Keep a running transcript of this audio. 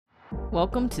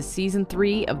Welcome to Season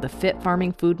 3 of the Fit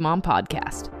Farming Food Mom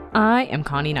podcast. I am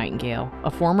Connie Nightingale, a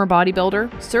former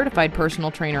bodybuilder, certified personal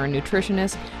trainer and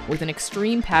nutritionist with an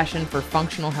extreme passion for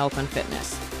functional health and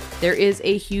fitness. There is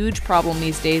a huge problem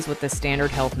these days with the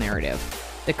standard health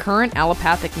narrative. The current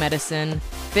allopathic medicine,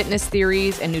 fitness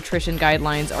theories, and nutrition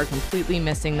guidelines are completely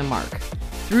missing the mark.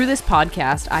 Through this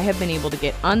podcast, I have been able to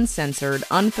get uncensored,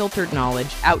 unfiltered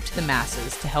knowledge out to the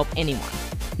masses to help anyone.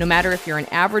 No matter if you're an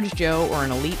average Joe or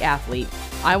an elite athlete,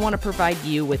 I want to provide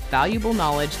you with valuable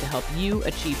knowledge to help you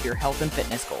achieve your health and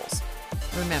fitness goals.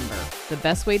 Remember, the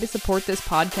best way to support this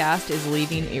podcast is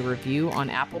leaving a review on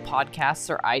Apple Podcasts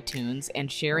or iTunes and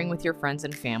sharing with your friends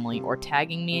and family or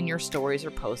tagging me in your stories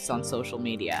or posts on social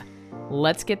media.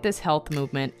 Let's get this health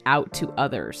movement out to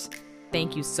others.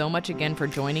 Thank you so much again for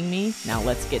joining me. Now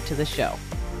let's get to the show.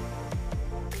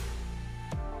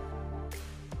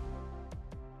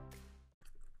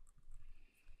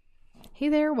 Hey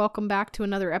there, welcome back to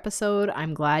another episode.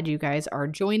 I'm glad you guys are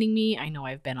joining me. I know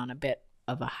I've been on a bit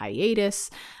of a hiatus.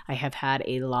 I have had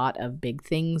a lot of big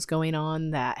things going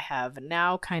on that have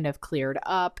now kind of cleared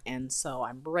up, and so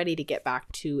I'm ready to get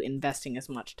back to investing as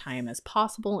much time as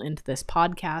possible into this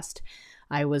podcast.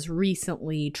 I was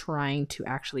recently trying to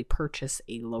actually purchase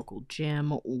a local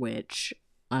gym, which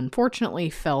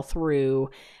unfortunately fell through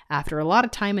after a lot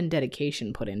of time and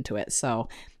dedication put into it. So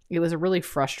it was a really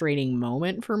frustrating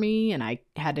moment for me, and I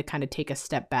had to kind of take a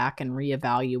step back and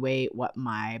reevaluate what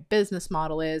my business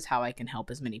model is, how I can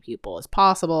help as many people as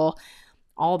possible,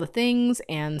 all the things.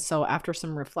 And so after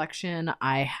some reflection,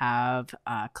 I have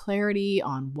clarity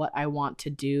on what I want to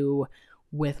do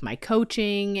with my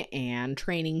coaching and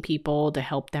training people to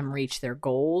help them reach their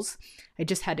goals. I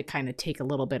just had to kind of take a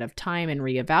little bit of time and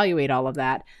reevaluate all of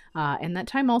that. And that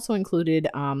time also included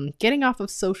getting off of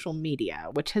social media,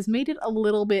 which has made it a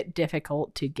little bit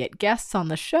difficult to get guests on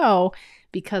the show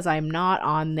because I'm not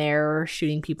on there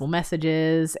shooting people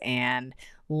messages and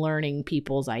learning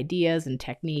people's ideas and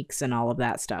techniques and all of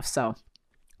that stuff. So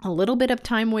a little bit of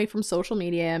time away from social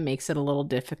media makes it a little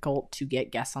difficult to get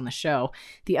guests on the show.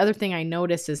 The other thing I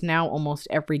noticed is now almost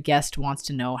every guest wants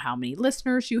to know how many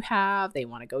listeners you have. They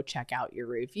want to go check out your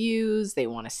reviews. They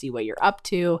want to see what you're up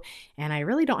to. And I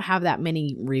really don't have that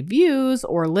many reviews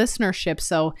or listenership,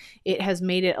 so it has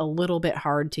made it a little bit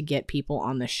hard to get people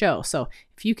on the show. So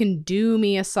if you can do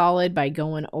me a solid by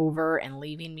going over and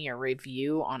leaving me a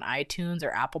review on iTunes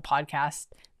or Apple Podcasts,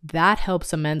 that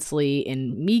helps immensely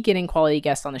in me getting quality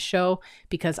guests on the show,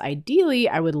 because ideally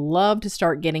I would love to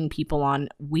start getting people on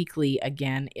weekly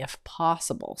again if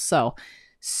possible. So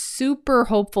super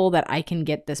hopeful that I can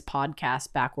get this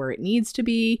podcast back where it needs to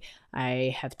be.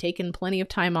 I have taken plenty of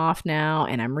time off now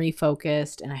and I'm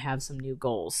refocused and I have some new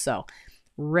goals. So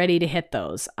ready to hit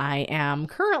those. I am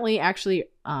currently actually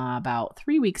about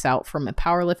 3 weeks out from a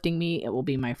powerlifting meet. It will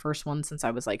be my first one since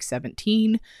I was like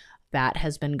 17. That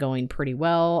has been going pretty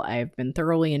well. I've been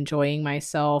thoroughly enjoying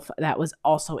myself. That was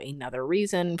also another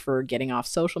reason for getting off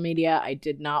social media. I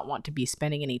did not want to be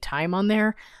spending any time on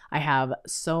there. I have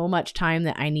so much time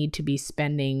that I need to be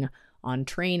spending on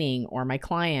training or my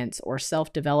clients or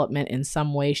self-development in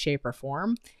some way, shape, or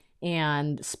form.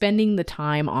 And spending the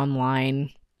time online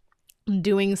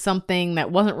doing something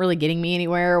that wasn't really getting me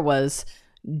anywhere was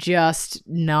just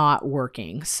not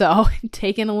working. So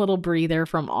taking a little breather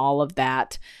from all of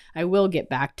that. I will get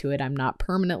back to it. I'm not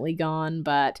permanently gone,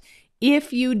 but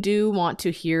if you do want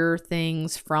to hear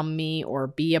things from me or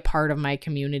be a part of my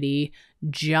community,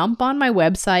 jump on my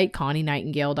website,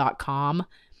 connienightingale.com.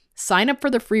 Sign up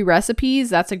for the free recipes.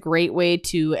 That's a great way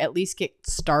to at least get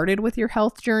started with your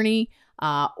health journey.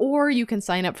 Or you can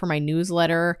sign up for my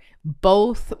newsletter.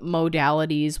 Both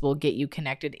modalities will get you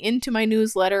connected into my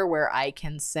newsletter, where I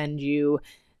can send you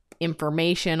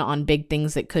information on big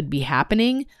things that could be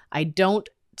happening. I don't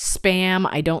spam.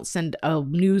 I don't send a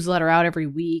newsletter out every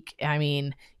week. I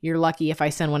mean, you're lucky if I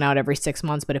send one out every 6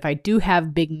 months, but if I do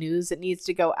have big news that needs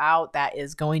to go out, that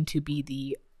is going to be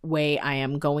the way I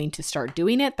am going to start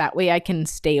doing it. That way I can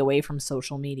stay away from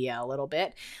social media a little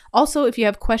bit. Also, if you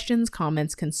have questions,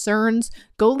 comments, concerns,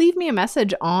 go leave me a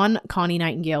message on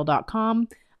connienightingale.com.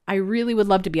 I really would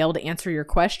love to be able to answer your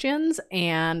questions,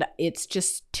 and it's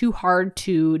just too hard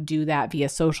to do that via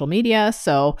social media.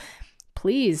 So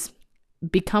please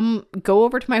go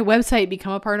over to my website,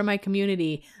 become a part of my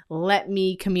community. Let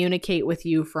me communicate with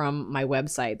you from my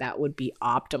website. That would be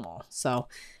optimal. So,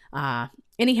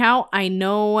 anyhow, I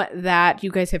know that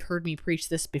you guys have heard me preach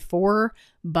this before,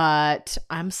 but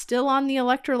I'm still on the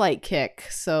electrolyte kick.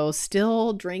 So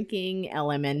still drinking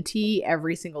LMNT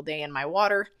every single day in my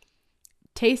water.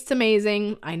 Tastes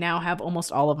amazing. I now have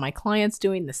almost all of my clients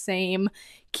doing the same.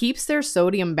 Keeps their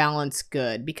sodium balance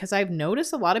good because I've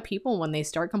noticed a lot of people when they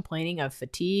start complaining of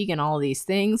fatigue and all of these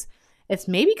things, it's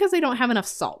maybe because they don't have enough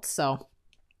salt. So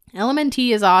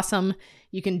LMNT is awesome.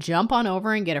 You can jump on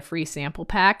over and get a free sample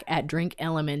pack at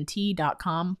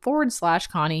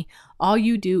drinklmnt.com/Connie. All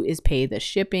you do is pay the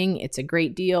shipping. It's a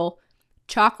great deal.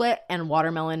 Chocolate and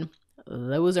watermelon,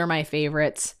 those are my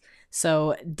favorites.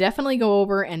 So definitely go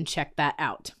over and check that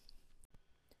out.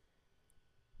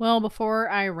 Well, before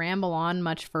I ramble on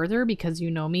much further, because you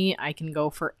know me, I can go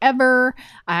forever,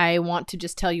 I want to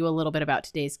just tell you a little bit about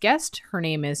today's guest. Her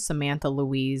name is Samantha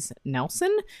Louise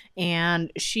Nelson, and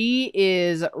she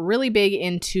is really big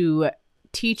into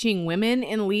teaching women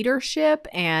in leadership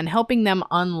and helping them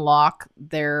unlock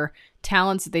their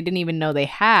talents that they didn't even know they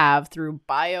have through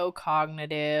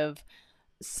biocognitive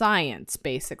science,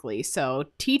 basically. So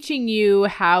teaching you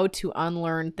how to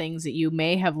unlearn things that you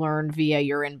may have learned via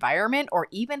your environment or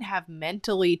even have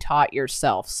mentally taught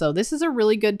yourself. So this is a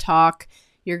really good talk.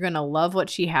 You're going to love what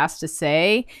she has to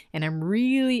say, and I'm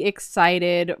really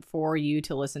excited for you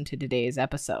to listen to today's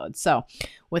episode. So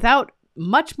without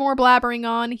much more blabbering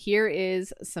on, here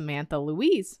is Samantha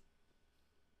Louise.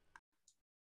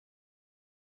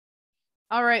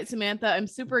 All right, Samantha, I'm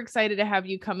super excited to have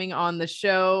you coming on the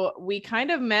show. We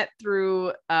kind of met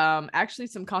through actually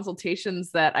some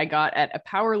consultations that I got at a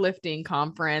powerlifting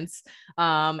conference.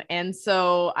 And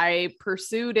so I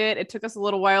pursued it. It took us a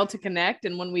little while to connect.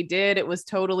 And when we did, it was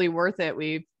totally worth it.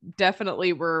 We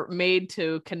definitely were made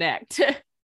to connect.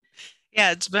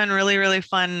 Yeah, it's been really, really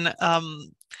fun.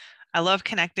 I love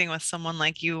connecting with someone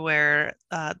like you where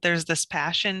there's this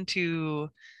passion to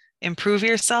improve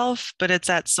yourself, but it's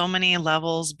at so many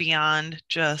levels beyond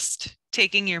just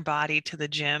taking your body to the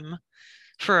gym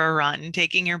for a run,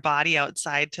 taking your body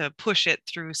outside to push it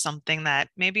through something that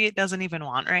maybe it doesn't even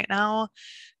want right now,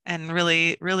 and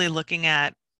really, really looking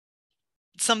at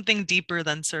something deeper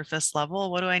than surface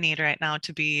level. What do I need right now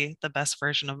to be the best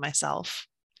version of myself?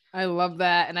 I love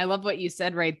that. And I love what you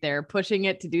said right there, pushing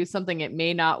it to do something it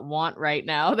may not want right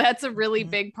now. That's a really Mhm.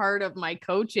 big part of my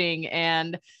coaching.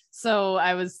 And so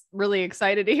I was really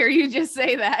excited to hear you just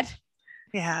say that.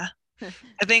 Yeah.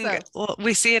 I think So, well,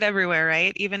 we see it everywhere,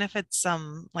 right? Even if it's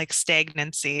some like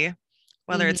stagnancy,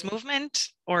 whether it's mhm. movement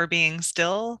or being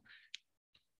still,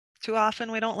 too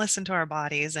often we don't listen to our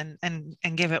bodies and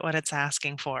give it what it's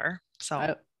asking for. So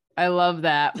I, I love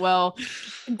that. Well,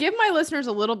 give my listeners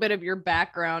a little bit of your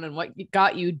background and what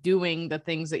got you doing the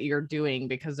things that you're doing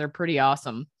because they're pretty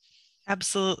awesome.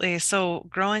 absolutely. So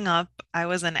growing up, I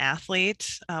was an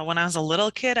athlete. When I was a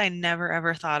little kid, I never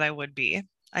ever thought I would be.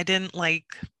 I didn't like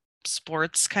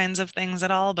sports kinds of things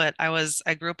at all, but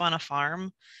I grew up on a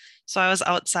farm. So I was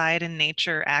outside in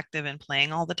nature, active and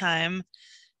playing all the time.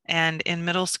 And in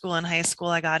middle school and high school,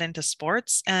 I got into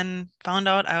sports and found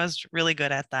out I was really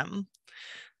good at them.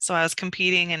 So I was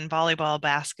competing in volleyball,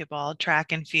 basketball,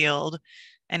 track and field,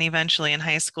 and eventually in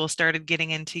high school started getting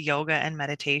into yoga and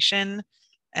meditation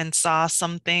and saw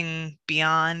something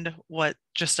beyond what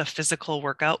just a physical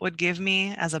workout would give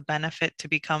me as a benefit to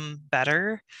become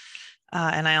better.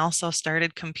 And I also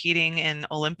started competing in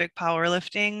Olympic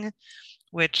powerlifting,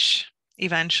 which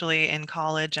eventually in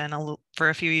college and for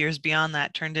a few years beyond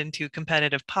that turned into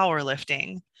competitive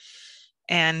powerlifting.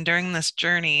 And during this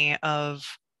journey of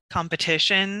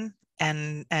competition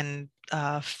and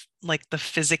like the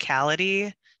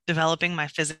physicality, developing my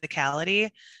physicality,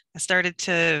 I started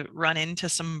to run into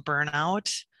some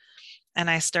burnout, and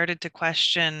I started to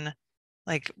question,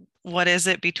 like, what is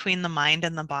it between the mind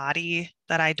and the body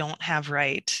that I don't have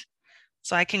right?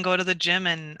 So I can go to the gym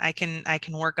and I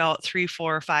can work out 3,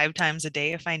 4, 5 times a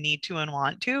day if I need to and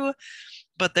want to,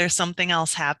 but there's something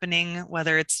else happening,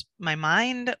 whether it's my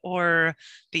mind or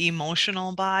the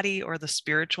emotional body or the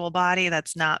spiritual body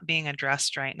that's not being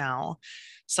addressed right now.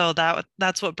 So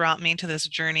that's what brought me to this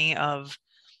journey of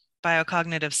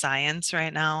biocognitive science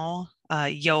right now,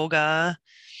 yoga,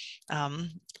 um,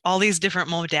 all these different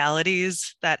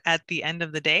modalities that at the end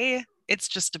of the day, it's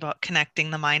just about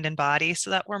connecting the mind and body so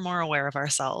that we're more aware of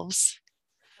ourselves.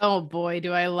 Oh boy,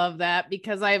 do I love that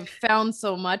because I've found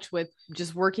so much with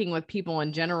just working with people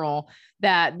in general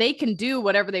that they can do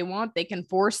whatever they want. They can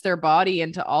force their body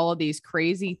into all of these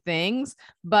crazy things.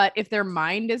 But if their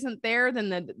mind isn't there,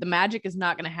 then the magic is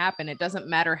not going to happen. It doesn't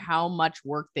matter how much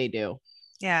work they do.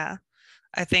 Yeah,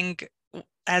 I think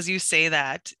as you say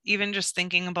that, even just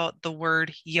thinking about the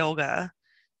word yoga,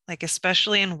 like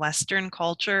especially in Western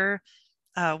culture,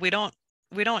 we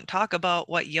don't talk about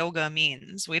what yoga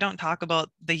means. We don't talk about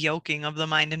the yoking of the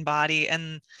mind and body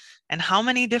and how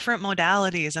many different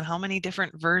modalities and how many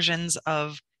different versions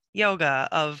of yoga,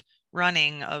 of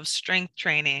running, of strength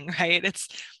training, right?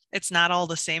 It's not all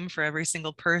the same for every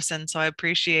single person. So I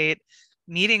appreciate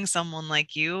meeting someone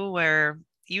like you where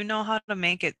you know how to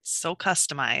make it so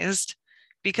customized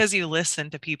because you listen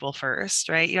to people first,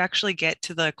 right? You actually get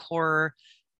to the core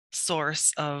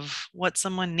source of what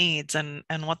someone needs and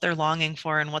what they're longing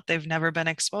for and what they've never been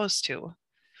exposed to.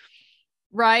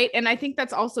 Right. And I think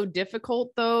that's also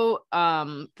difficult though,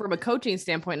 from a coaching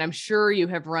standpoint. And I'm sure you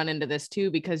have run into this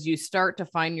too, because you start to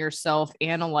find yourself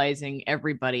analyzing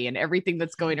everybody and everything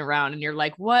that's going around. And you're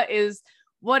like, what is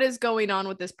going on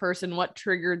with this person? What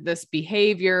triggered this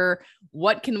behavior?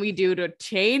 What can we do to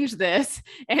change this?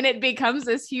 And it becomes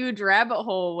this huge rabbit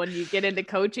hole when you get into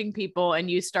coaching people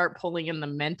and you start pulling in the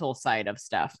mental side of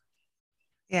stuff.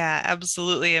 Yeah,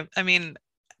 absolutely. I mean,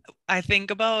 I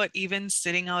think about even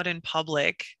sitting out in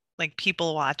public, like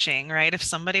people watching, right? If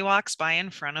somebody walks by in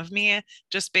front of me,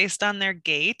 just based on their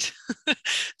gait,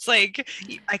 it's like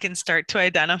I can start to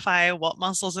identify what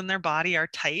muscles in their body are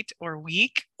tight or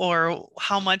weak, or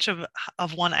how much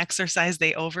of one exercise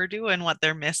they overdo and what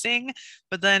they're missing.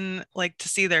 But then, like to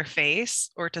see their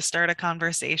face or to start a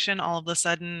conversation, all of a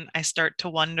sudden I start to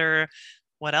wonder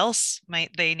what else might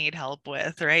they need help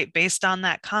with, right? Based on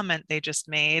that comment they just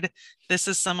made, this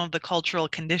is some of the cultural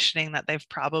conditioning that they've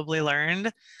probably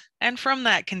learned. And from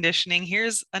that conditioning,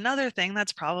 here's another thing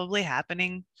that's probably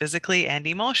happening physically and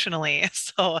emotionally.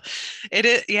 So it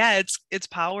is, yeah, it's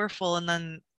powerful. And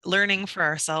then learning for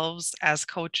ourselves as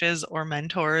coaches or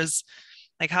mentors,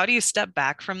 like how do you step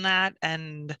back from that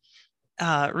and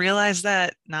realize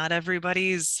that not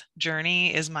everybody's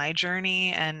journey is my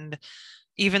journey, and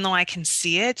even though I can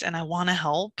see it and I want to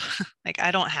help, like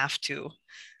I don't have to.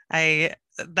 I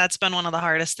That's been one of the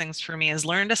hardest things for me is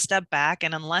learn to step back,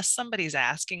 and unless somebody's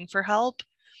asking for help,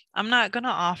 I'm not going to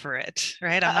offer it,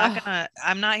 right? Uh,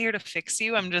 I'm not here to fix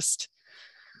you.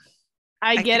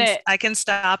 I get it. I can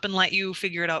stop and let you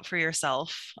figure it out for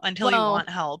yourself until you Well, want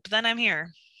help. Then I'm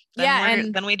here. yeah.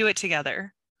 And Then we do it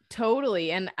together.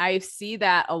 totally. And I see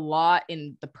that a lot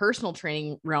in the personal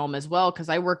training realm as well, because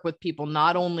I work with people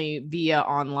not only via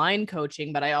online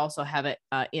coaching, but I also have it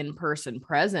in person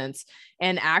presence.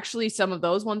 And actually, some of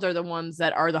those ones are the ones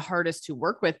that are the hardest to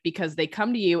work with because they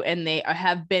come to you and they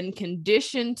have been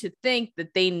conditioned to think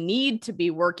that they need to be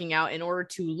working out in order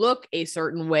to look a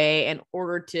certain way, in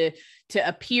order to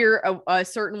appear a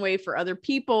certain way for other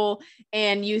people.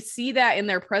 And you see that in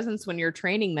their presence when you're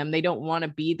training them. They don't want to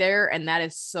be there. And that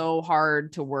is so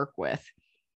hard to work with.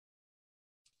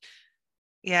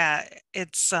 Yeah,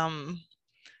 it's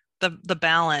the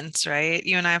balance, right?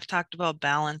 You and I have talked about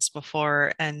balance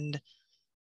before, and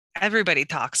everybody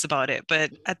talks about it,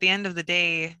 but at the end of the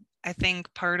day, I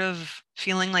think part of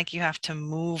feeling like you have to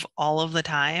move all of the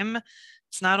time,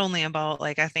 it's not only about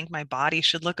like, I think my body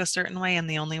should look a certain way, and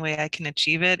the only way I can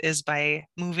achieve it is by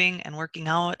moving and working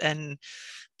out. And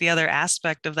the other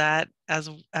aspect of that, as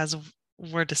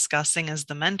we're discussing, is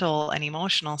the mental and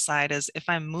emotional side, is if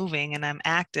I'm moving and I'm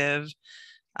active,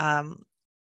 um,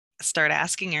 start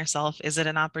asking yourself, is it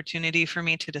an opportunity for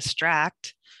me to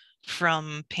distract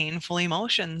from painful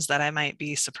emotions that I might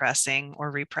be suppressing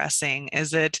or repressing?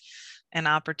 Is it an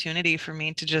opportunity for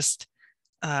me to just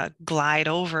glide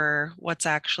over what's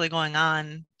actually going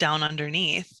on down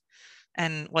underneath?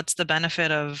 And what's the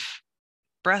benefit of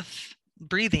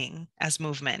breathing as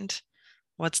movement?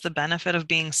 What's the benefit of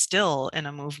being still in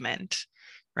a movement,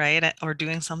 right? Or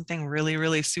doing something really,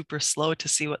 really super slow to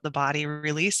see what the body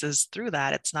releases through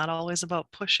that. It's not always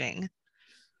about pushing.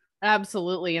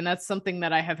 Absolutely. And that's something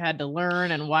that I have had to learn.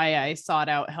 And why I sought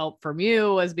out help from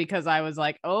you was because I was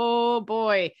like, oh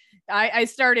boy, I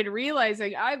started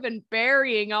realizing I've been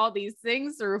burying all these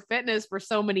things through fitness for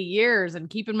so many years and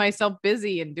keeping myself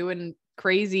busy and doing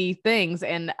crazy things.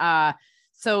 And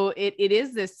so it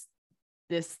is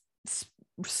this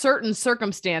certain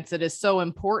circumstance that is so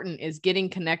important, is getting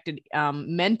connected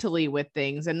mentally with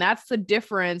things. And that's the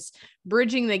difference,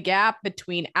 bridging the gap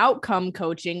between outcome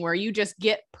coaching, where you just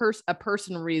get a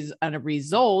person a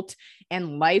result,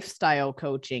 and lifestyle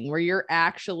coaching, where you're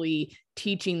actually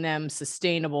teaching them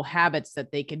sustainable habits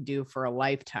that they can do for a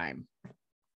lifetime.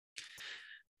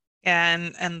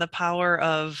 And the power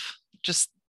of just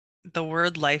the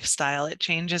word lifestyle, it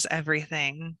changes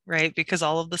everything, right? Because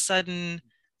all of a sudden,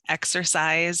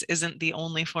 exercise isn't the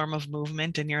only form of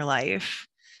movement in your life.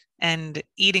 And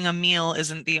eating a meal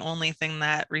isn't the only thing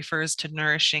that refers to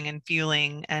nourishing and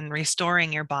fueling and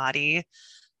restoring your body.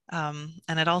 And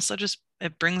it also just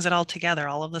it brings it all together.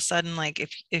 All of a sudden, like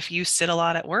if you sit a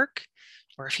lot at work,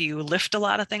 or if you lift a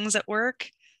lot of things at work,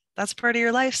 that's part of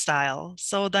your lifestyle.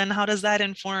 So then how does that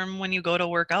inform when you go to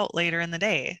work out later in the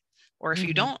day? or if you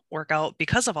Hmm. don't work out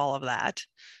because of all of that.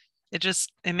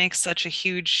 It makes such a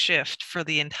huge shift for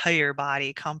the entire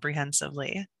body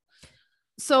comprehensively.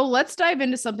 So let's dive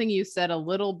into something you said a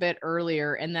little bit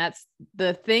earlier, and that's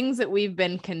the things that we've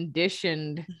been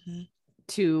conditioned Mhm.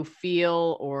 to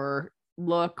feel or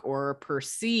look or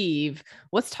perceive.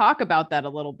 Let's talk about that a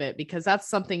little bit, because that's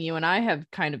something you and I have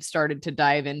kind of started to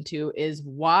dive into, is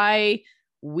why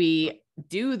we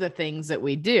do the things that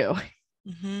we do.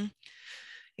 Hmm.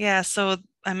 Yeah, so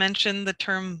I mentioned the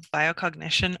term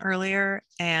biocognition earlier,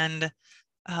 and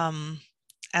um,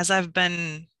 as I've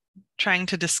been trying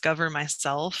to discover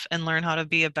myself and learn how to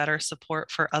be a better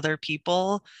support for other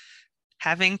people,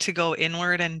 having to go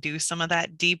inward and do some of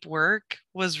that deep work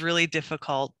was really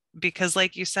difficult because,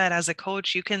 like you said, as a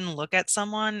coach, you can look at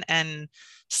someone and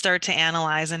start to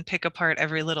analyze and pick apart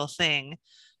every little thing.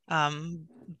 Um,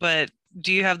 but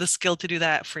do you have the skill to do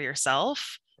that for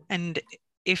yourself? And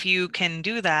if you can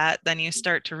do that, then you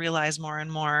start to realize more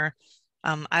and more,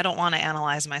 I don't want to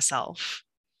analyze myself.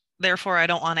 Therefore, I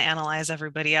don't want to analyze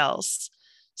everybody else.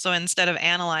 So instead of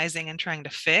analyzing and trying to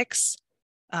fix,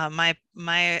 my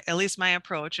at least my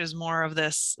approach is more of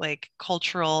this like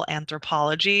cultural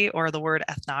anthropology, or the word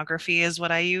ethnography is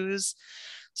what I use.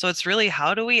 So it's really,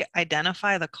 how do we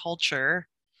identify the culture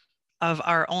of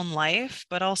our own life,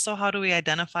 but also how do we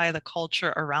identify the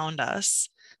culture around us?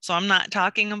 So I'm not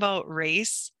talking about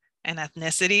race and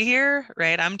ethnicity here,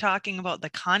 right? I'm talking about the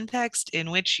context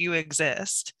in which you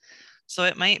exist. So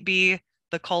it might be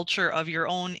the culture of your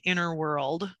own inner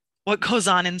world. What goes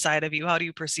on inside of you? How do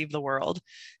you perceive the world?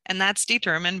 And that's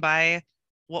determined by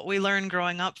what we learn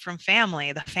growing up from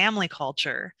family, the family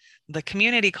culture, the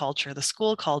community culture, the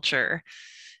school culture.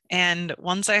 And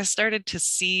once I started to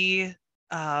see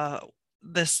uh,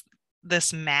 this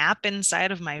this map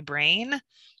inside of my brain,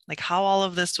 like how all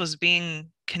of this was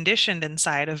being conditioned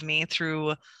inside of me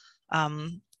through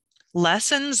um,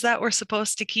 lessons that were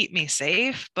supposed to keep me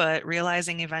safe, but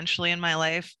realizing eventually in my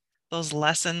life those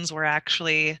lessons were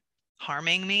actually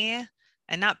harming me,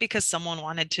 and not because someone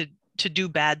wanted to do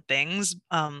bad things.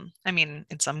 I mean,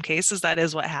 in some cases that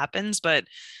is what happens, but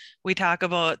we talk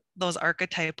about those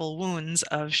archetypal wounds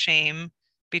of shame,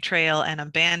 betrayal, and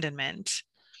abandonment.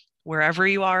 Wherever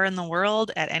you are in the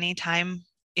world at any time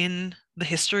in the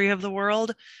history of the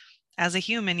world, as a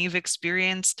human, you've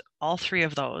experienced all three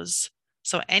of those.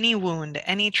 So any wound,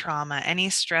 any trauma, any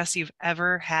stress you've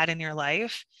ever had in your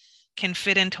life can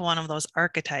fit into one of those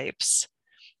archetypes.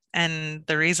 And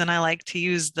the reason I like to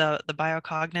use the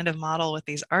biocognitive model with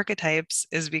these archetypes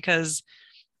is because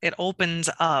it opens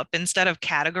up, instead of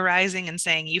categorizing and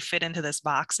saying you fit into this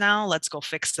box now, let's go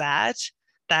fix that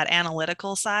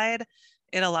analytical side.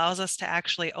 It allows us to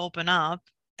actually open up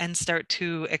and start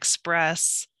to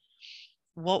express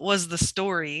what was the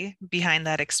story behind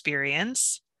that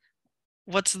experience,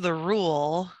 what's the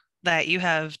rule that you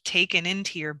have taken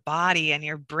into your body and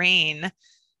your brain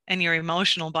and your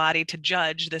emotional body to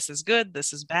judge, this is good,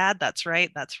 this is bad, that's right,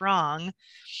 that's wrong,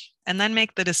 and then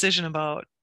make the decision about,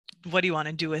 what do you want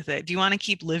to do with it? Do you want to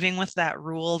keep living with that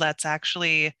rule that's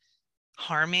actually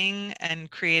harming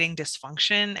and creating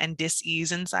dysfunction and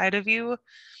dis-ease inside of you?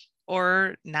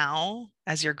 Or now,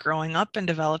 as you're growing up and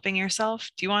developing yourself,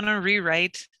 do you want to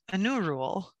rewrite a new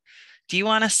rule? Do you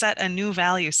want to set a new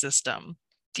value system?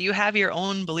 Do you have your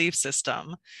own belief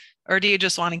system? Or do you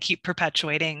just want to keep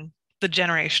perpetuating the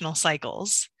generational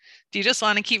cycles? Do you just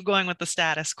want to keep going with the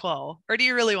status quo? Or do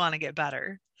you really want to get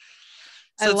better?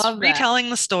 I So it's love that. retelling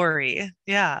the story.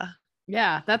 Yeah.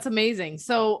 Yeah, that's amazing.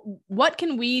 So, what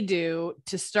can we do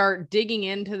to start digging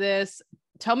into this?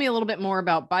 Tell me a little bit more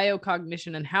about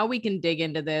biocognition and how we can dig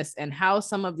into this and how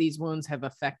some of these wounds have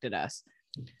affected us.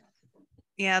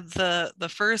 Yeah, the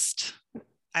first,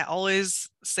 I always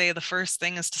say the first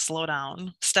thing is to slow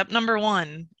down. Step number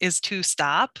 1 is to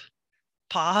stop,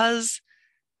 pause,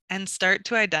 and start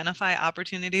to identify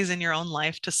opportunities in your own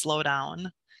life to slow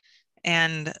down.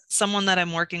 And someone that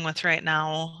I'm working with right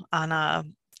now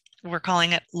on we're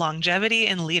calling it longevity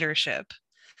in leadership.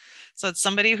 So it's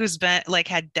somebody who's been like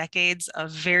had decades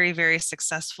of very, very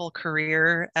successful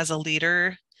career as a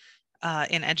leader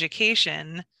in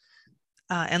education,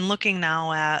 and looking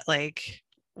now at like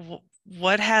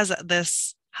what has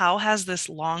this, how has this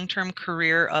long-term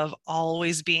career of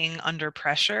always being under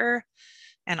pressure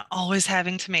and always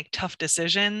having to make tough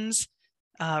decisions,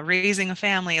 raising a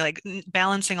family, like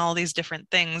balancing all these different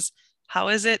things, how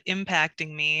is it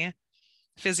impacting me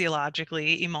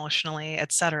physiologically, emotionally,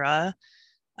 etc.?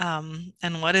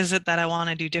 And what is it that I want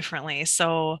to do differently?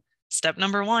 So step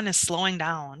number 1 is slowing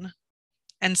down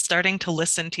and starting to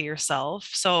listen to yourself.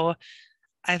 So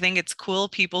I think it's cool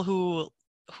people who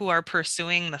who are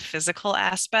pursuing the physical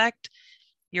aspect,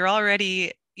 we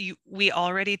already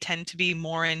tend to be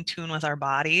more in tune with our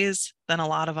bodies than a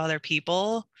lot of other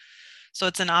people. So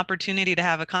it's an opportunity to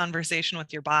have a conversation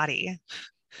with your body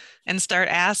and start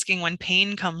asking when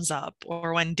pain comes up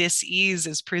or when dis-ease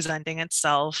is presenting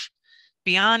itself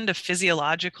beyond a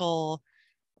physiological,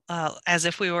 as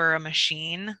if we were a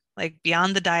machine, like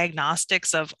beyond the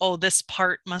diagnostics of, oh, this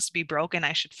part must be broken,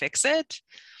 I should fix it.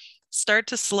 Start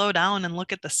to slow down and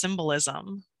look at the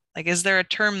symbolism. Like, is there a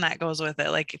term that goes with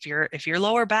it? Like if your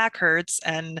lower back hurts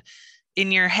and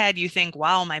in your head you think,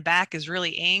 wow, my back is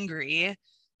really angry,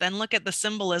 then look at the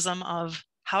symbolism of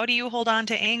how do you hold on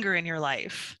to anger in your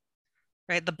life,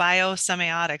 right? The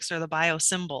biosemiotics or the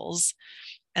biosymbols.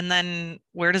 And then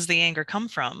where does the anger come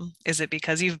from? Is it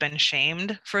because you've been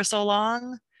shamed for so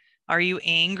long? Are you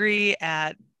angry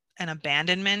at an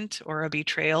abandonment or a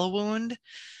betrayal wound?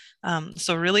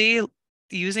 So really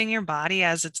using your body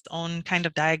as its own kind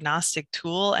of diagnostic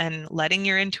tool and letting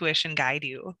your intuition guide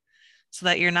you so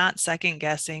that you're not second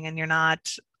guessing and you're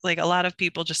not like a lot of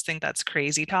people just think that's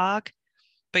crazy talk,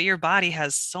 but your body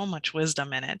has so much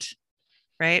wisdom in it,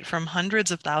 right? From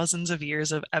hundreds of thousands of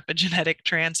years of epigenetic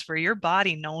transfer, your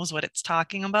body knows what it's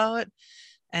talking about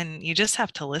and you just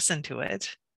have to listen to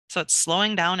it. So it's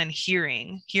slowing down and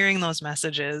hearing those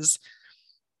messages,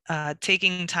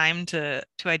 taking time to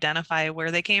identify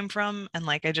where they came from. And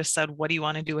like I just said, what do you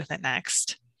want to do with it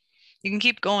next? You can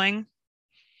keep going,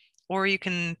 or you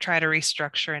can try to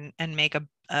restructure and make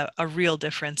a real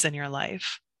difference in your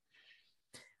life.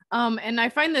 And I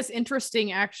find this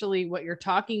interesting, actually, what you're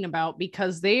talking about,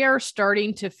 because they are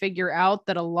starting to figure out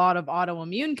that a lot of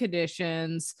autoimmune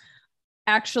conditions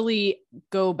actually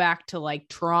go back to like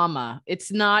trauma.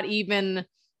 It's not even,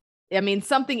 I mean,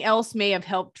 something else may have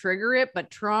helped trigger it,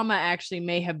 but trauma actually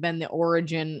may have been the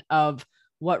origin of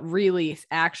what really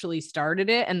actually started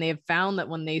it. And they've found that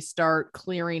when they start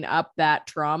clearing up that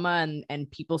trauma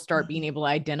and people start being able to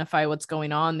identify what's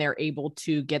going on, they're able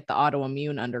to get the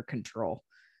autoimmune under control.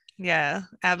 Yeah,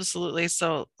 absolutely.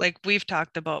 So, like we've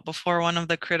talked about before, one of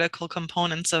the critical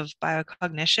components of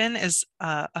biocognition is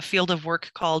a field of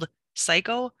work called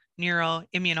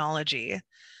psychoneuroimmunology.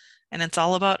 And it's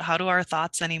all about how do our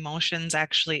thoughts and emotions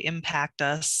actually impact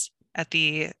us at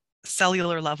the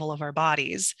cellular level of our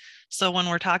bodies. So, when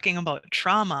we're talking about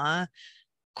trauma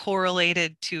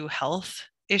correlated to health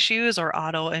issues or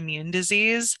autoimmune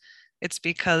disease, it's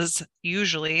because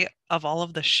usually of all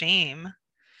of the shame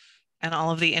and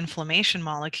all of the inflammation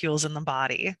molecules in the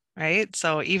body, right?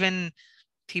 So even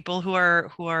people who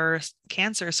are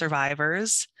cancer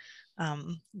survivors,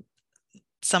 um,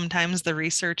 sometimes the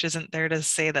research isn't there to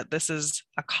say that this is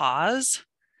a cause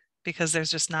because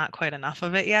there's just not quite enough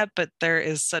of it yet, but there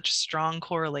is such strong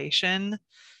correlation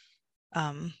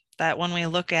that when we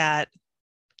look at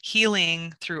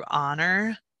healing through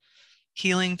honor,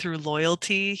 healing through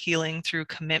loyalty, healing through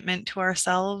commitment to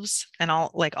ourselves, and all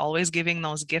like always giving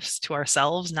those gifts to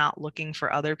ourselves, not looking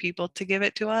for other people to give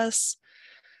it to us.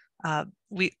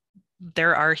 We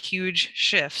there are huge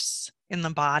shifts in the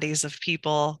bodies of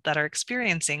people that are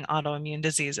experiencing autoimmune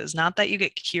diseases. Not that you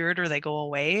get cured or they go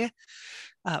away,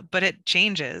 but it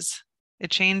changes.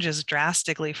 It changes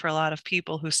drastically for a lot of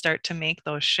people who start to make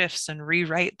those shifts and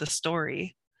rewrite the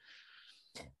story.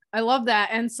 I love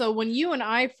that. And so when you and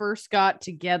I first got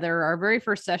together, our very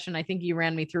first session, I think you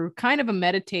ran me through kind of a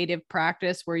meditative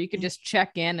practice where you could just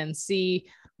check in and see,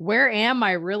 where am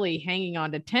I really hanging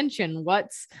on to tension?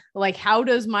 What's like, how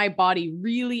does my body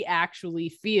really actually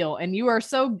feel? And you are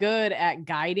so good at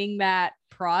guiding that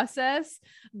process,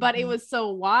 but it was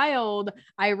so wild.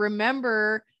 I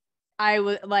remember I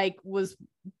was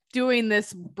doing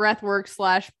this breath work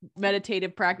 /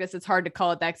 meditative practice. It's hard to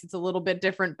call it that because it's a little bit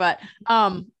different, but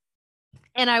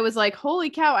and I was like, holy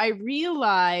cow, I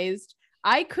realized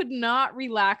I could not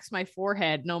relax my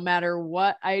forehead no matter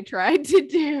what I tried to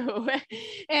do.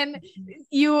 And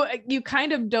you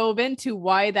kind of dove into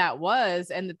why that was,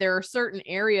 and that there are certain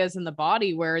areas in the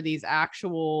body where these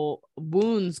actual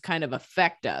wounds kind of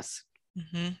affect us.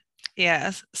 Mm-hmm.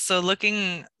 Yeah. So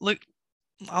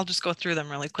I'll just go through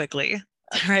them really quickly,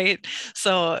 right?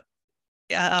 So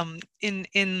in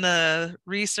the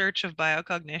research of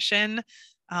biocognition,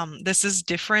 this is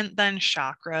different than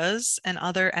chakras and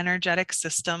other energetic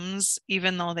systems,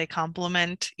 even though they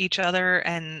complement each other.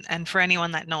 And for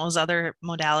anyone that knows other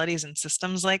modalities and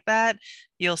systems like that,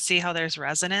 you'll see how there's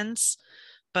resonance.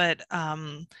 But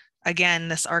again,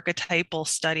 this archetypal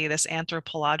study, this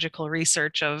anthropological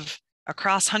research of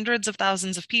across hundreds of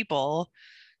thousands of people,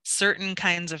 certain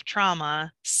kinds of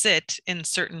trauma sit in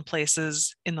certain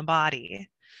places in the body.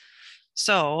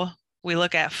 So we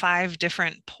look at 5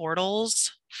 different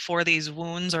portals for these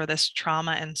wounds or this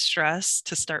trauma and stress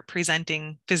to start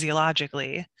presenting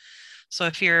physiologically. So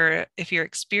if you're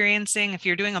experiencing, if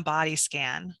you're doing a body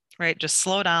scan, right, just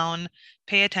slow down,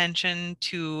 pay attention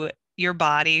to your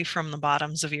body from the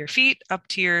bottoms of your feet up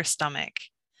to your stomach.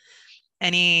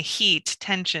 Any heat,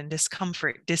 tension,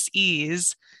 discomfort,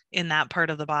 dis-ease in that part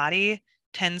of the body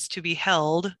tends to be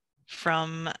held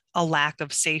from a lack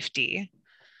of safety.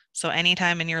 So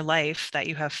anytime in your life that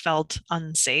you have felt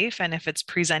unsafe, and if it's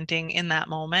presenting in that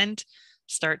moment,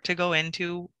 start to go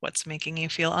into what's making you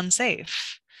feel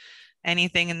unsafe.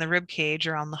 Anything in the rib cage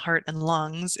or on the heart and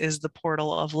lungs is the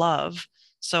portal of love.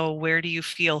 So where do you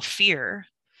feel fear?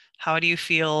 How do you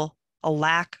feel a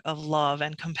lack of love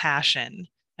and compassion?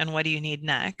 And what do you need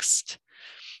next?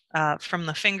 From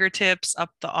the fingertips,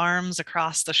 up the arms,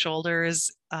 across the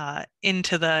shoulders,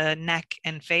 into the neck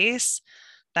and face,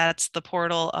 that's the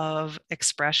portal of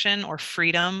expression or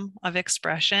freedom of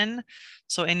expression.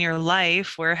 So in your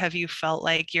life, where have you felt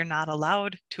like you're not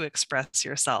allowed to express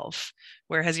yourself?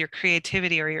 Where has your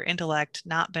creativity or your intellect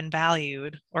not been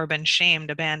valued or been shamed,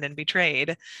 abandoned,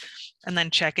 betrayed? And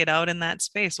then check it out in that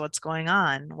space. What's going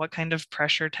on? What kind of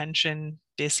pressure, tension,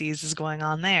 dis-ease is going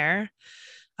on there?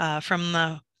 From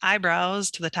the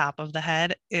eyebrows to the top of the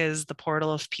head is the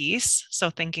portal of peace. So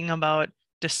thinking about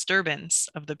disturbance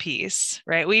of the peace,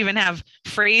 right? We even have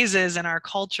phrases in our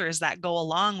cultures that go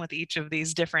along with each of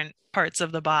these different parts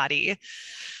of the body.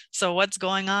 So what's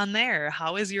going on there?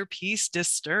 How is your peace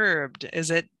disturbed?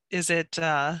 Is it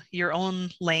your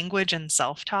own language and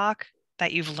self-talk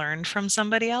that you've learned from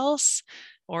somebody else?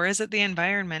 Or is it the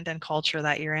environment and culture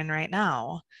that you're in right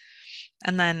now?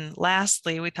 And then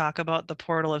lastly, we talk about the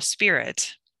portal of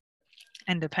spirit.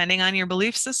 And depending on your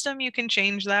belief system, you can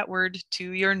change that word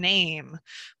to your name,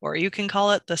 or you can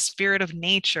call it the spirit of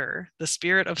nature, the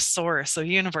spirit of source, or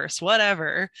universe,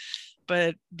 whatever.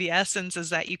 But the essence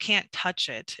is that you can't touch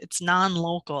it. It's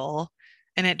non-local,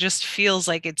 and it just feels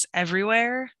like it's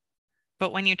everywhere.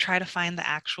 But when you try to find the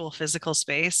actual physical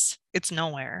space, it's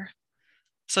nowhere.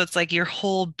 So it's like your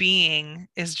whole being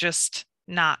is just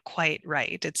not quite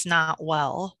right. It's not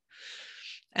well.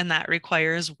 And that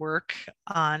requires work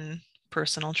on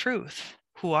personal truth.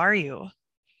 Who are you?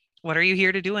 What are you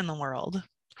here to do in the world?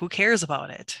 Who cares about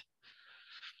it?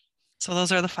 So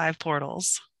those are the 5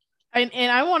 portals. And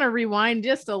I want to rewind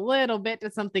just a little bit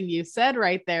to something you said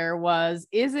right there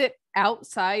is it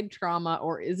outside trauma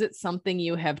or is it something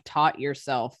you have taught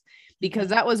yourself? Because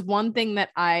that was one thing that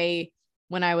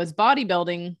when I was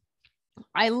bodybuilding,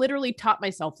 I literally taught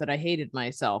myself that I hated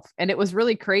myself. And it was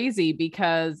really crazy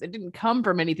because it didn't come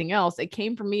from anything else. It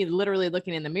came from me literally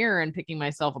looking in the mirror and picking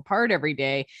myself apart every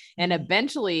day. And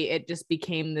eventually it just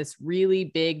became this really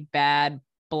big, bad,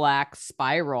 black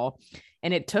spiral.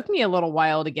 And it took me a little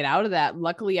while to get out of that.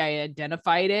 Luckily, I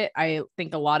identified it. I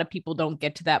think a lot of people don't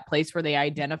get to that place where they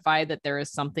identify that there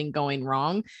is something going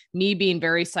wrong. Me being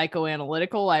very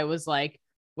psychoanalytical, I was like,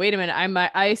 wait a minute,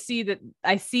 I see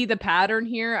the pattern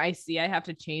here. I have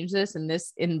to change this. And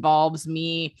this involves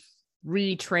me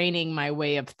retraining my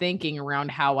way of thinking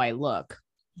around how I look.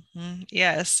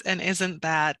 Yes. And isn't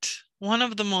that one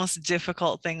of the most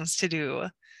difficult things to do?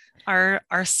 Our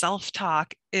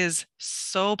self-talk is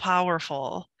so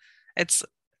powerful. It's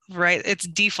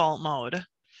default mode.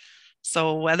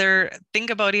 So think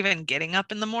about even getting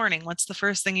up in the morning. What's the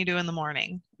first thing you do in the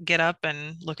morning? Get up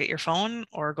and look at your phone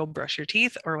or go brush your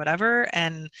teeth or whatever.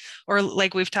 Or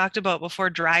like we've talked about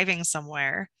before, driving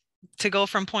somewhere to go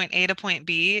from point A to point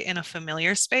B in a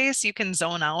familiar space, you can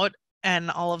zone out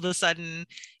and all of a sudden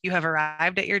you have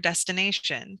arrived at your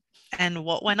destination. And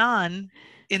what went on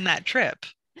in that trip?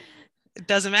 It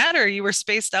doesn't matter. You were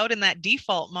spaced out in that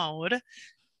default mode,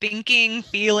 thinking,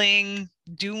 feeling,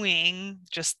 doing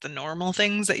just the normal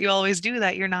things that you always do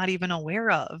that you're not even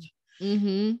aware of.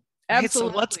 Mm-hmm. Right? So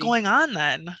what's going on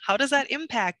then? How does that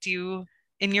impact you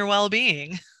in your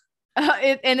well-being?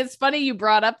 And it's funny you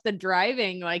brought up the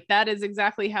driving. Like that is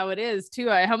exactly how it is too.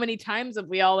 How many times have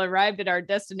we all arrived at our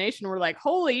destination? We're like,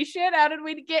 holy shit, how did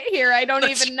we get here? I don't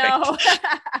even know.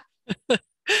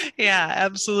 Yeah,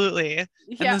 absolutely.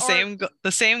 Yeah, and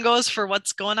the same goes for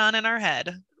what's going on in our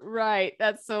head. Right.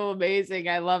 That's so amazing.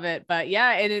 I love it. But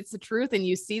yeah, and it's the truth. And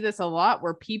you see this a lot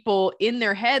where people in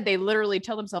their head, they literally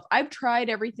tell themselves, I've tried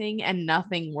everything and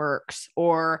nothing works.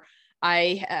 Or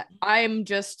I'm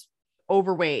just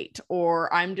overweight,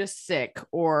 or I'm just sick,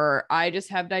 or I just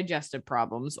have digestive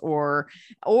problems, or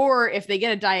if they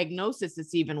get a diagnosis,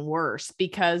 it's even worse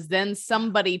because then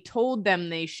somebody told them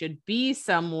they should be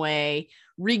some way,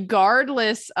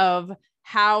 regardless of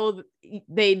how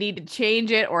they need to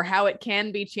change it or how it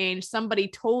can be changed. Somebody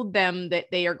told them that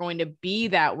they are going to be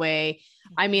that way.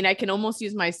 I mean, I can almost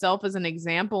use myself as an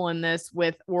example in this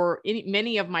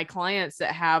many of my clients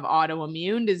that have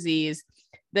autoimmune disease.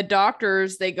 The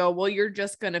doctors, they go, well, you're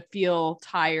just going to feel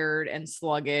tired and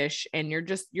sluggish, and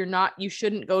you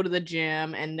shouldn't go to the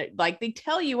gym. And like, they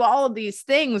tell you all of these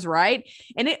things, right?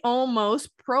 And it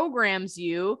almost programs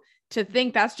you to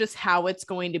think that's just how it's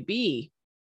going to be.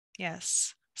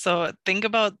 Yes. So think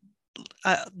about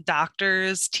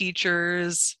doctors,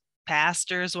 teachers,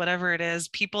 pastors, whatever it is,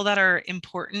 people that are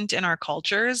important in our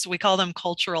cultures. We call them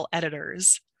cultural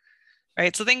editors,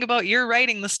 right? So think about, you're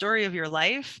writing the story of your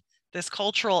life. This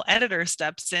cultural editor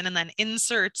steps in and then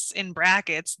inserts in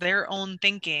brackets their own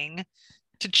thinking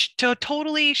to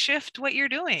totally shift what you're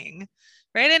doing,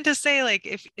 right? And to say,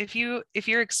 like, if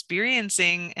you're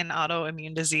experiencing an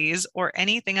autoimmune disease or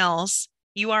anything else,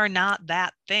 you are not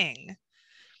that thing.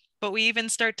 But we even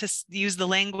start to use the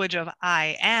language of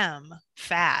I am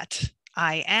fat,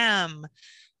 I am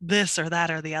this or that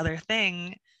or the other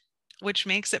thing, which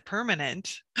makes it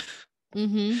permanent.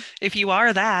 Mm-hmm. If you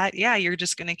are that, yeah, you're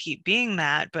just going to keep being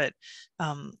that. But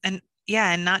and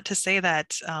yeah, and not to say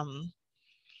that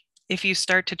if you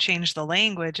start to change the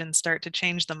language and start to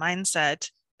change the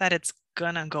mindset, that it's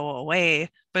gonna go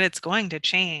away, but it's going to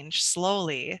change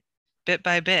slowly, bit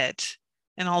by bit.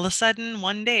 And all of a sudden,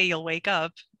 one day you'll wake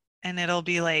up and it'll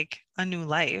be like a new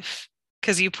life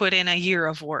because you put in a year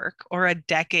of work or a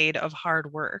decade of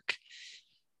hard work.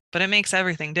 But it makes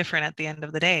everything different at the end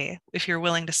of the day if you're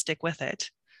willing to stick with it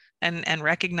and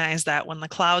recognize that when the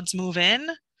clouds move in,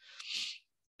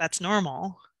 that's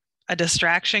normal. A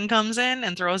distraction comes in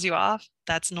and throws you off,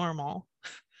 that's normal.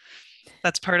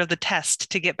 That's part of the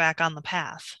test to get back on the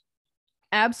path.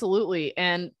 Absolutely.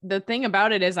 And the thing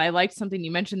about it is, I liked something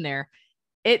you mentioned there.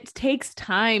 It takes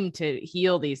time to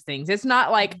heal these things. It's not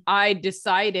like I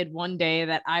decided one day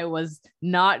that I was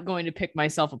not going to pick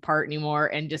myself apart anymore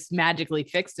and just magically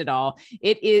fixed it all.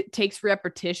 It takes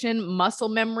repetition, muscle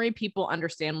memory. People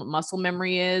understand what muscle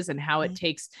memory is and how it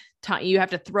takes time. You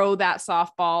have to throw that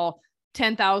softball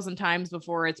 10,000 times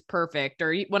before it's perfect.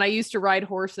 Or when I used to ride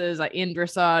horses in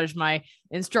dressage, my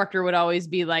instructor would always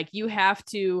be like, you have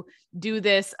to do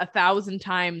this 1,000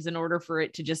 times in order for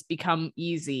it to just become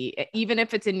easy. Even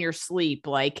if it's in your sleep,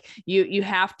 like you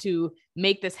have to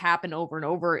make this happen over and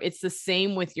over. It's the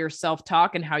same with your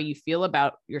self-talk and how you feel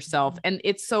about yourself. And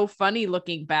it's so funny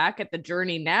looking back at the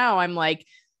journey now. I'm like,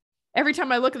 every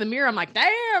time I look in the mirror, I'm like,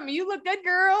 damn, you look good,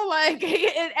 girl. Like,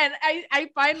 and I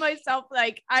find myself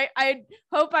like, I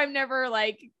hope I'm never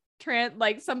like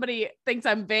somebody thinks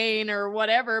I'm vain or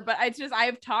whatever, but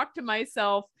I've talked to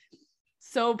myself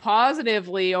so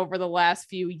positively over the last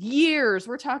few years.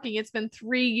 We're talking, it's been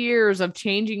 3 years of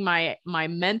changing my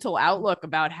mental outlook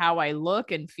about how I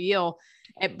look and feel.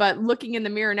 But looking in the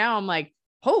mirror now, I'm like,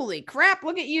 holy crap,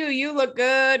 look at you. You look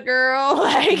good, girl.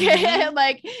 Like,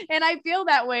 and I feel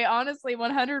that way, honestly,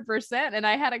 100%. And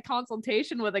I had a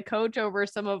consultation with a coach over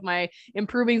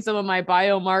improving some of my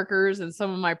biomarkers and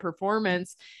some of my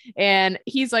performance. And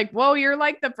he's like, whoa, you're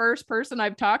like the first person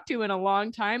I've talked to in a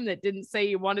long time that didn't say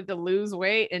you wanted to lose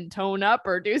weight and tone up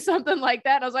or do something like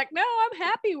that. And I was like, no, I'm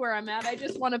happy where I'm at. I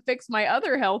just want to fix my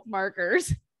other health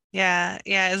markers. Yeah,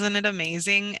 yeah, isn't it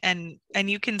amazing? And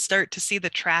you can start to see the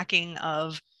tracking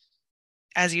of,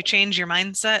 as you change your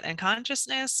mindset and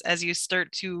consciousness, as you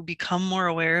start to become more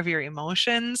aware of your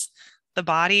emotions, the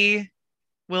body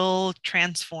will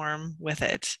transform with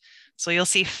it. So you'll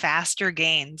see faster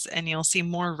gains and you'll see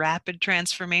more rapid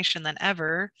transformation than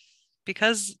ever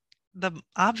because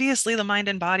obviously the mind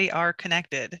and body are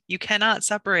connected. You cannot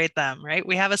separate them, right?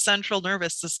 We have a central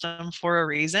nervous system for a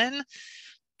reason,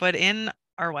 but in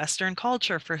our Western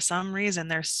culture, for some reason,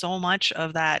 there's so much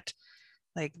of that,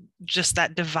 like just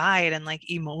that divide, and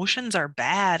like emotions are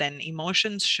bad and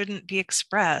emotions shouldn't be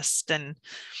expressed. And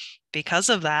because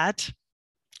of that,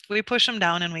 we push them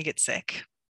down and we get sick.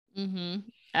 Mm-hmm.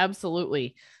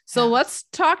 Absolutely. So Yeah. let's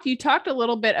talk. You talked a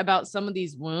little bit about some of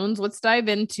these wounds. Let's dive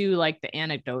into like the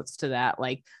anecdotes to that.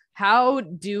 Like, how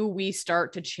do we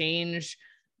start to change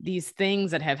these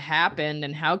things that have happened,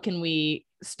 and how can we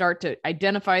start to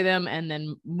identify them and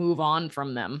then move on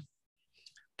from them?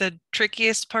 The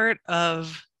trickiest part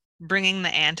of bringing the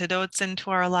antidotes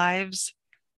into our lives,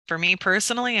 for me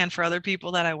personally and for other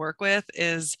people that I work with,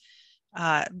 is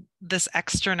uh, this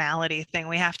externality thing.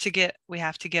 We have to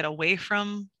get away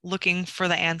from looking for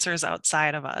the answers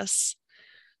outside of us.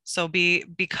 So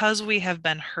because we have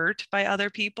been hurt by other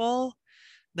people,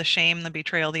 the shame, the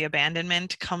betrayal, the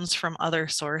abandonment comes from other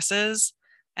sources.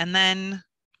 And then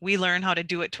we learn how to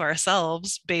do it to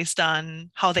ourselves based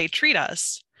on how they treat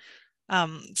us.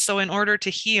 So in order to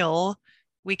heal,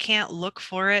 we can't look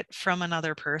for it from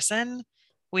another person.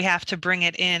 We have to bring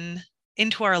it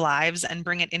into our lives and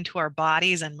bring it into our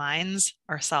bodies and minds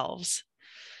ourselves.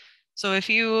 So if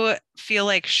you feel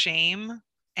like shame,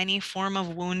 any form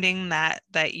of wounding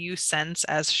that you sense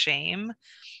as shame,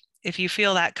 if you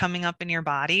feel that coming up in your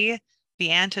body, the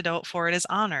antidote for it is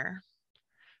honor,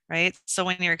 right? So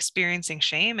when you're experiencing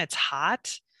shame, it's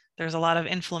hot. There's a lot of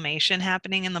inflammation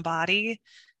happening in the body.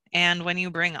 And when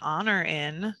you bring honor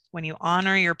in, when you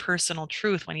honor your personal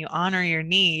truth, when you honor your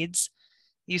needs,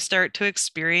 you start to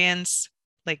experience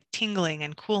like tingling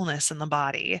and coolness in the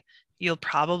body. You'll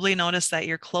probably notice that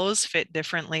your clothes fit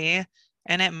differently,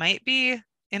 and it might be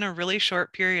in a really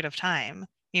short period of time.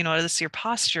 You notice your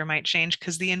posture might change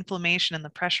because the inflammation and the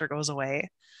pressure goes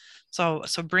away. So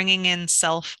bringing in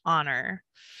self honor.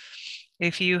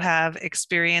 If you have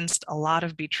experienced a lot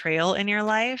of betrayal in your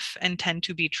life and tend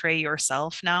to betray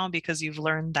yourself now because you've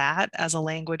learned that as a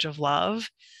language of love,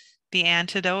 the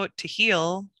antidote to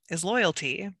heal is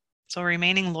loyalty. So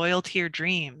remaining loyal to your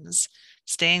dreams,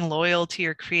 staying loyal to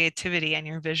your creativity and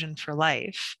your vision for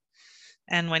life.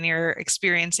 And when you're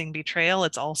experiencing betrayal,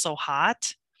 it's also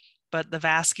hot, but the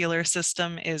vascular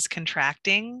system is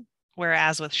contracting,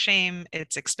 whereas with shame,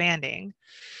 it's expanding.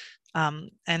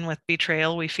 And with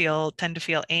betrayal, we tend to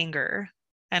feel anger.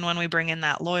 And when we bring in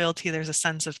that loyalty, there's a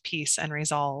sense of peace and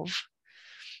resolve.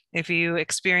 If you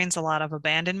experience a lot of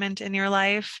abandonment in your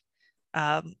life,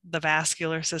 the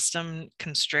vascular system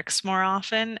constricts more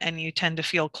often and you tend to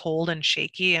feel cold and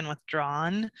shaky and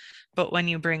withdrawn. But when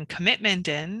you bring commitment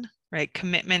in, right,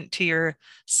 commitment to your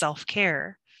self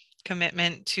care,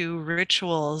 commitment to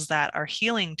rituals that are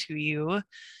healing to you,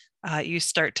 you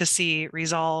start to see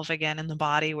resolve again in the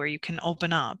body where you can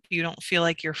open up. You don't feel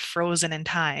like you're frozen in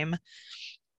time,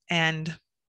 and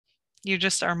you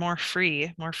just are more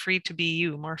free to be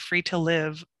you, more free to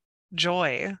live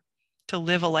joy, to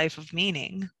live a life of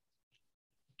meaning.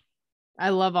 I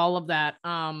love all of that.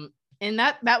 And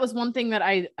that was one thing that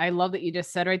I love that you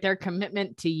just said right there,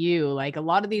 commitment to you. Like a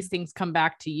lot of these things come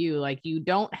back to you. Like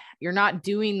you're not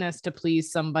doing this to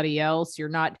please somebody else. You're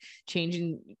not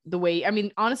changing the way, I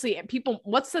mean, honestly,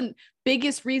 what's the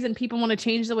biggest reason people want to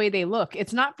change the way they look?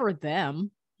 It's not for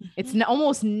them. It's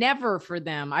almost never for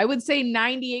them. I would say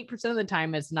 98% of the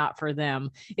time it's not for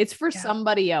them. It's for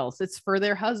somebody else. It's for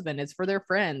their husband. It's for their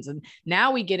friends. And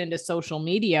now we get into social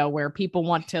media where people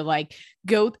want to like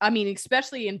go. I mean,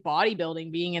 especially in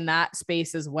bodybuilding, being in that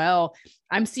space as well.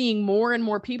 I'm seeing more and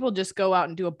more people just go out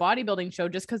and do a bodybuilding show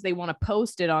just because they want to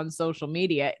post it on social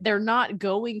media. They're not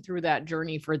going through that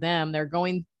journey for them. They're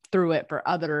going through it for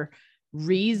other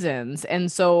reasons.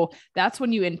 And so that's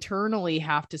when you internally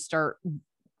have to start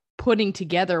putting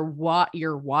together what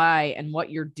your why and what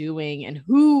you're doing and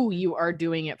who you are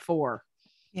doing it for.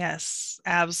 Yes,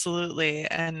 absolutely.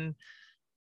 And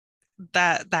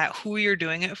that who you're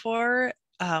doing it for,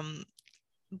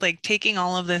 like taking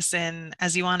all of this in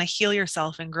as you want to heal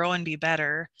yourself and grow and be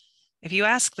better. If you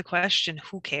ask the question,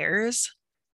 who cares?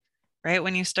 Right?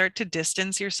 When you start to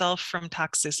distance yourself from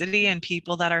toxicity and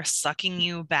people that are sucking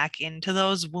you back into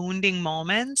those wounding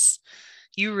moments,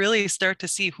 you really start to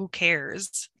see who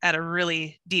cares at a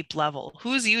really deep level.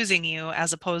 Who's using you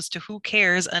as opposed to who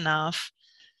cares enough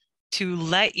to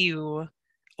let you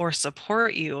or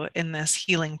support you in this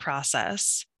healing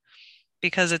process,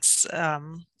 because it's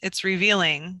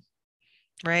revealing,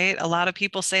 right? A lot of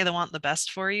people say they want the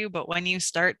best for you, but when you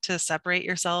start to separate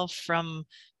yourself from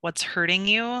what's hurting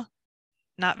you,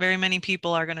 not very many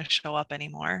people are going to show up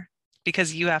anymore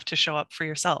because you have to show up for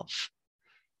yourself.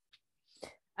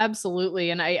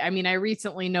 Absolutely. And I mean, I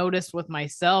recently noticed with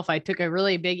myself, I took a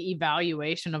really big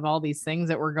evaluation of all these things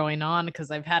that were going on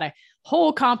because I've had a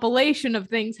whole compilation of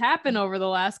things happen over the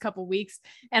last couple of weeks.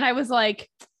 And I was like,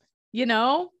 you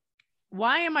know,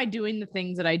 why am I doing the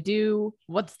things that I do?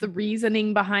 What's the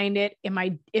reasoning behind it?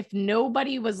 If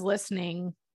nobody was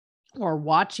listening or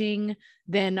watching,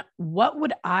 then what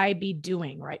would I be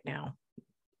doing right now?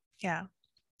 Yeah,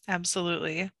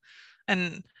 absolutely.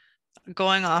 And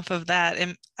going off of that,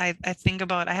 and I think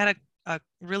about, I had a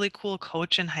really cool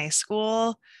coach in high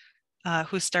school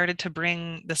who started to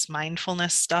bring this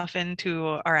mindfulness stuff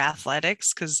into our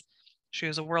athletics because she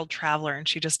was a world traveler and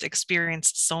she just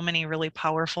experienced so many really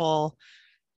powerful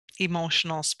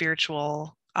emotional,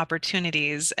 spiritual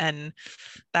opportunities. And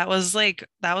that was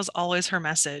always her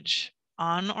message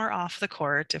on or off the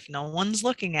court. If no one's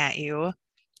looking at you,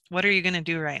 what are you going to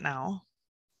do right now?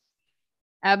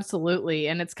 Absolutely.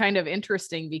 And it's kind of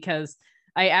interesting because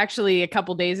I actually a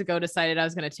couple days ago decided I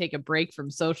was going to take a break from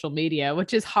social media,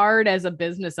 which is hard as a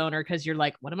business owner because you're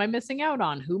like, what am I missing out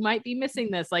on? Who might be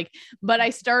missing this? Like, but I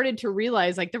started to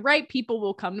realize like the right people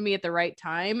will come to me at the right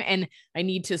time, and I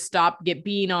need to stop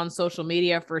being on social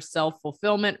media for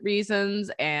self-fulfillment reasons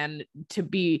and to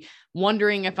be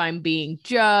wondering if I'm being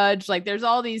judged. Like there's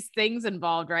all these things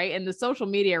involved, right? And the social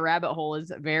media rabbit hole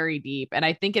is very deep, and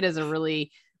I think it is a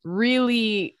really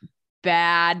really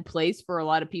bad place for a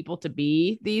lot of people to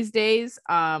be these days.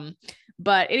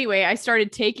 But anyway, I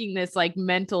started taking this like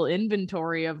mental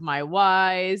inventory of my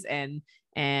whys and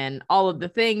all of the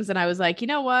things, and I was like, you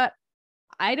know what?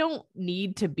 I don't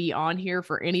need to be on here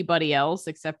for anybody else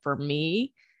except for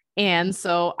me. And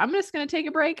so I'm just going to take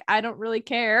a break. I don't really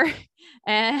care.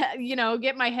 And,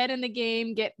 get my head in the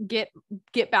game, get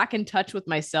back in touch with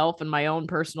myself and my own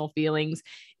personal feelings.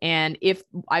 And if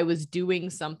I was doing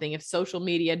something, if social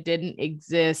media didn't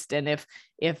exist, and if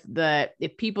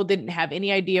people didn't have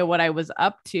any idea what I was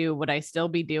up to, would I still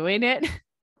be doing it?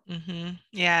 Mm-hmm.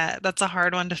 Yeah, that's a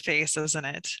hard one to face, isn't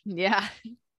it? Yeah.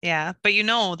 Yeah. But you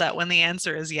know that when the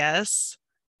answer is yes,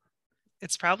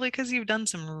 it's probably because you've done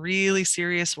some really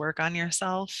serious work on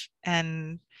yourself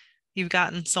and you've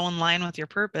gotten so in line with your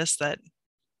purpose that,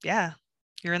 yeah,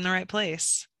 you're in the right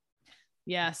place.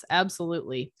 Yes,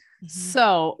 absolutely. Mm-hmm.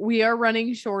 So we are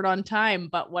running short on time,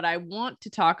 but what I want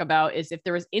to talk about is if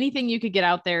there was anything you could get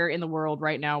out there in the world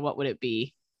right now, what would it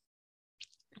be?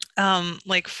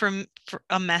 Like for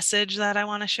a message that I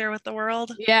want to share with the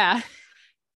world. Yeah.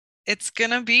 It's going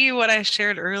to be what I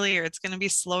shared earlier. It's going to be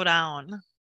slow down,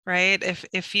 right?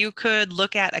 If you could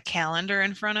look at a calendar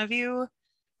in front of you,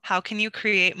 how can you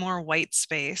create more white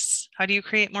space? How do you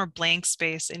create more blank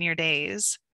space in your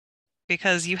days?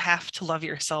 Because you have to love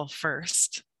yourself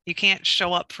first. You can't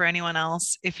show up for anyone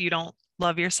else if you don't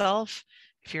love yourself,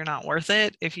 if you're not worth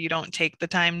it, if you don't take the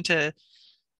time to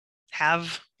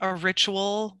have a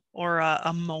ritual or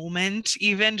a moment,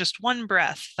 even just one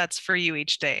breath that's for you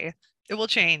each day. It will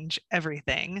change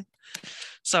everything.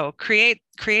 So create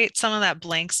some of that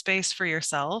blank space for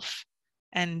yourself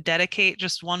and dedicate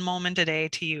just one moment a day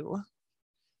to you.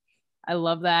 I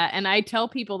love that. And I tell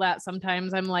people that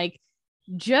sometimes. I'm like,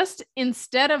 just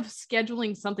instead of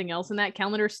scheduling something else in that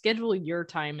calendar, schedule your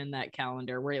time in that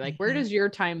calendar where you're like, where does your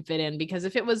time fit in? Because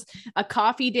if it was a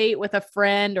coffee date with a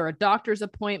friend or a doctor's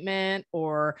appointment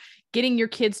or getting your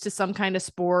kids to some kind of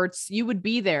sports, you would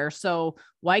be there. So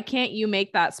why can't you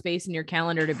make that space in your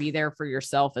calendar to be there for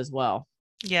yourself as well?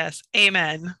 Yes.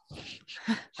 Amen.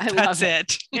 That's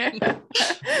it.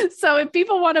 So if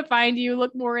people want to find you,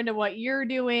 look more into what you're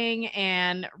doing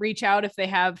and reach out if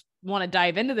they want to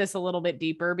dive into this a little bit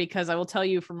deeper, because I will tell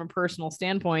you from a personal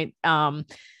standpoint, I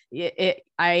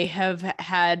have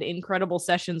had incredible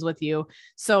sessions with you.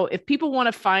 So if people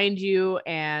want to find you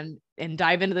and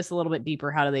dive into this a little bit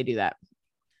deeper, how do they do that?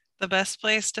 The best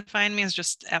place to find me is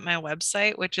just at my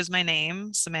website, which is my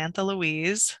name,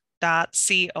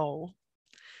 SamanthaLouise.co.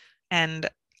 And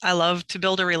I love to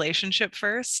build a relationship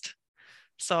first.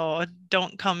 So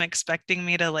don't come expecting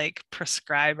me to like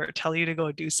prescribe or tell you to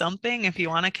go do something. If you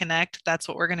want to connect, that's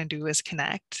what we're going to do, is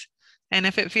connect. And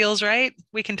if it feels right,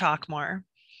 we can talk more.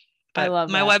 But I love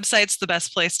my website's the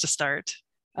best place to start.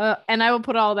 And I will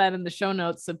put all that in the show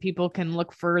notes so people can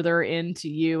look further into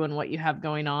you and what you have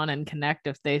going on and connect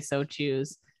if they so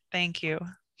choose. Thank you.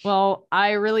 Well,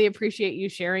 I really appreciate you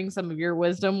sharing some of your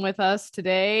wisdom with us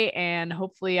today, and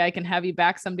hopefully I can have you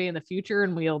back someday in the future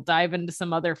and we'll dive into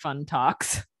some other fun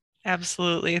talks.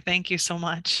 Absolutely. Thank you so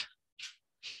much.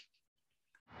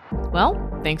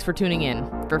 Well, thanks for tuning in.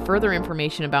 For further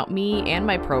information about me and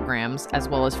my programs, as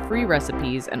well as free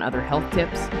recipes and other health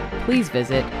tips, please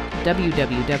visit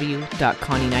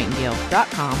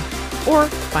www.connienightingale.com or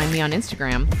find me on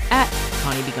Instagram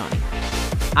 @ConnieBigani.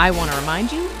 I want to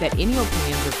remind you that any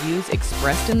opinions or views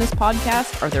expressed in this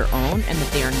podcast are their own and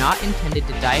that they are not intended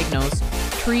to diagnose,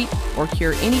 treat, or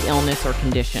cure any illness or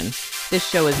condition. This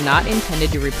show is not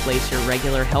intended to replace your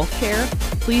regular health care.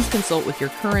 Please consult with your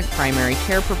current primary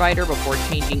care provider before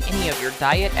changing any of your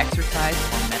diet, exercise,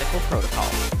 or medical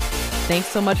protocols. Thanks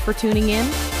so much for tuning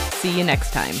in. See you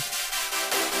next time.